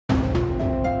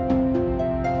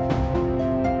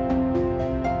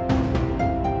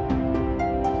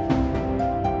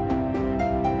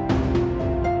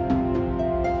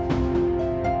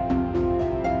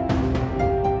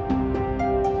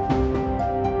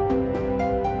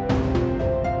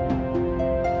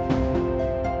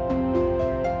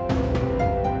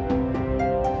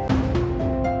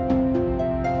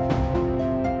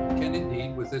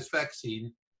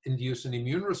vaccine induce an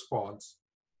immune response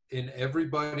in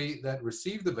everybody that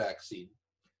received the vaccine.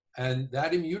 And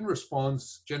that immune response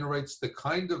generates the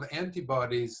kind of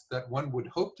antibodies that one would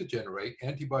hope to generate,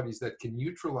 antibodies that can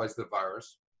neutralize the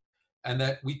virus, and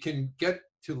that we can get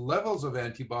to levels of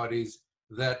antibodies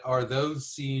that are those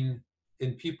seen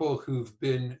in people who've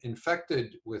been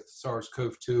infected with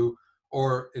SARS-CoV-2,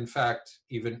 or in fact,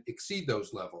 even exceed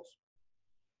those levels.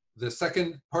 The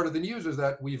second part of the news is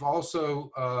that we've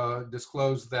also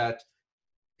disclosed that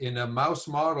in a mouse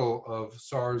model of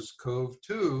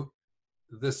SARS-CoV-2,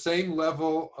 the same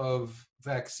level of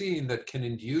vaccine that can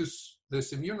induce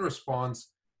this immune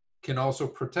response can also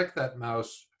protect that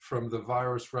mouse from the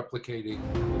virus replicating.